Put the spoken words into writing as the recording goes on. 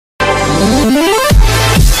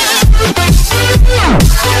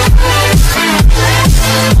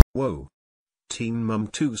Teen Mum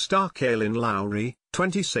 2 star Kailyn Lowry,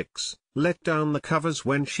 26, let down the covers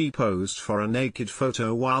when she posed for a naked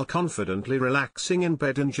photo while confidently relaxing in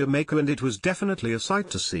bed in Jamaica, and it was definitely a sight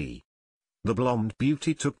to see. The blonde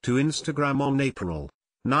beauty took to Instagram on April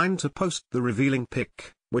 9 to post the revealing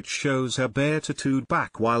pic, which shows her bare tattooed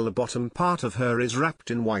back while the bottom part of her is wrapped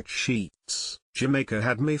in white sheets. Jamaica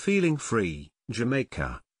had me feeling free,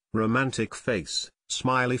 Jamaica. Romantic face,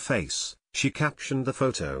 smiley face. She captioned the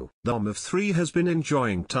photo. The mom of 3 has been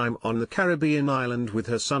enjoying time on the Caribbean island with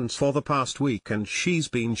her sons for the past week, and she's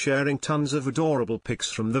been sharing tons of adorable pics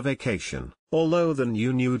from the vacation. Although the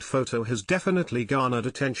new nude photo has definitely garnered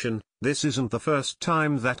attention, this isn't the first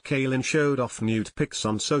time that Kailyn showed off nude pics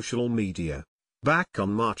on social media. Back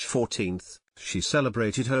on March 14, she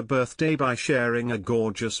celebrated her birthday by sharing a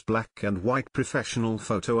gorgeous black and white professional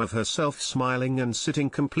photo of herself smiling and sitting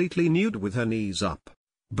completely nude with her knees up.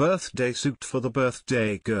 Birthday suit for the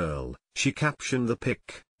birthday girl, she captioned the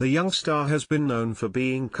pic. The young star has been known for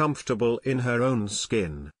being comfortable in her own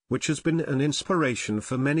skin, which has been an inspiration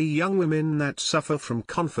for many young women that suffer from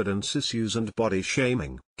confidence issues and body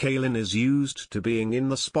shaming. Kailyn is used to being in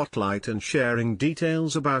the spotlight and sharing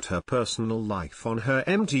details about her personal life on her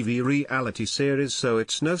MTV reality series, so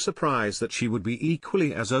it's no surprise that she would be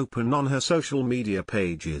equally as open on her social media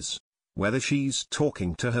pages. Whether she's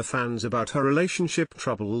talking to her fans about her relationship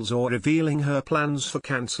troubles or revealing her plans for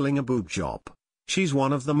cancelling a boob job, she's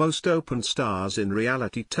one of the most open stars in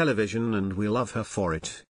reality television, and we love her for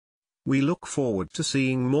it. We look forward to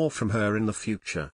seeing more from her in the future.